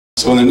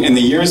So in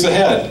the years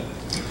ahead,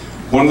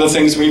 one of the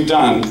things we've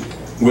done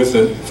with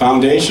the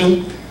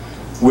foundation,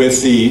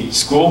 with the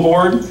school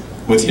board,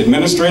 with the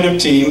administrative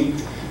team,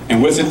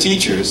 and with the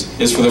teachers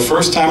is for the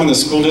first time in the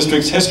school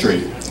district's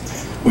history,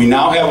 we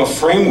now have a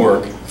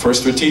framework for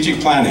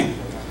strategic planning.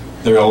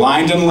 They're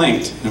aligned and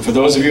linked, and for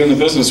those of you in the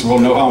business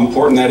world know how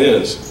important that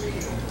is.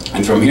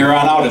 And from here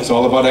on out, it's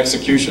all about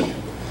execution.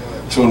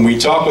 So when we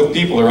talk with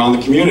people around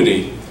the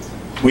community,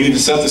 we need to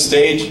set the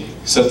stage,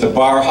 set the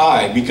bar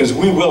high, because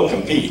we will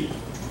compete.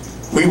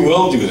 We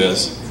will do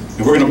this,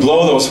 and we're going to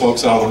blow those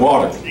folks out of the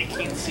water.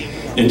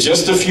 In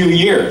just a few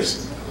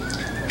years,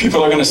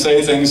 people are going to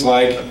say things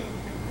like,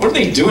 what are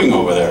they doing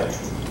over there?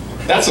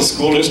 That's a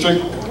school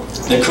district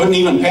that couldn't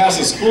even pass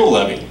a school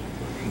levy.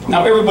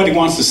 Now everybody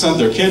wants to send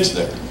their kids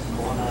there.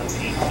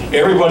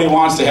 Everybody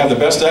wants to have the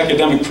best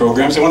academic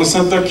programs. They want to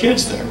send their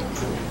kids there.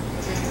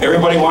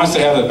 Everybody wants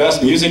to have the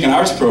best music and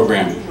arts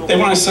program. They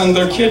want to send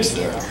their kids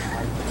there.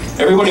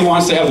 Everybody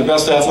wants to have the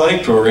best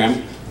athletic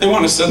program. They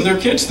want to send their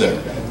kids there.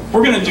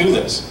 We're going to do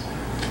this.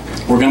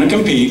 We're going to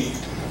compete,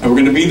 and we're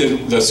going to be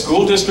the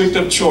school district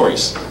of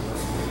choice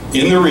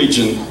in the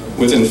region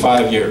within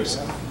 5 years.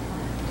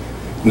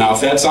 Now,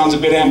 if that sounds a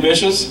bit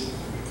ambitious,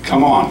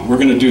 come on, we're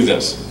going to do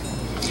this.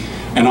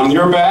 And on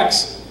your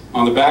backs,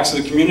 on the backs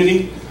of the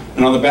community,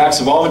 and on the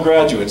backs of all the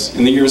graduates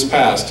in the years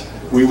past,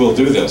 we will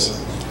do this.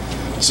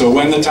 So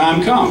when the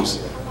time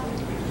comes,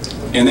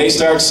 and they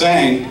start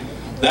saying,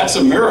 that's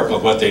a miracle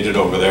what they did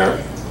over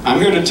there,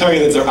 I'm here to tell you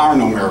that there are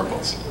no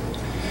miracles.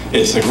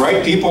 It's the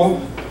right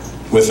people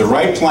with the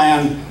right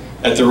plan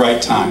at the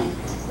right time.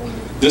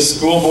 This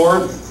school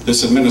board,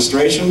 this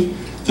administration,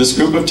 this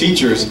group of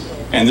teachers,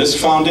 and this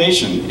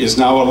foundation is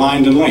now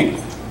aligned and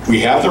linked.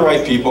 We have the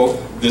right people,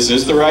 this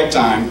is the right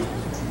time,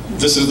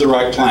 this is the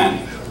right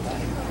plan.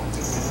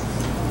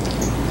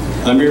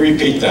 Let me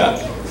repeat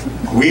that.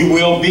 We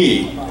will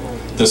be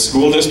the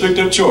school district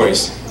of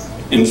choice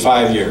in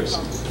 5 years.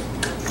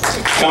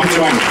 Come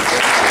join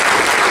me.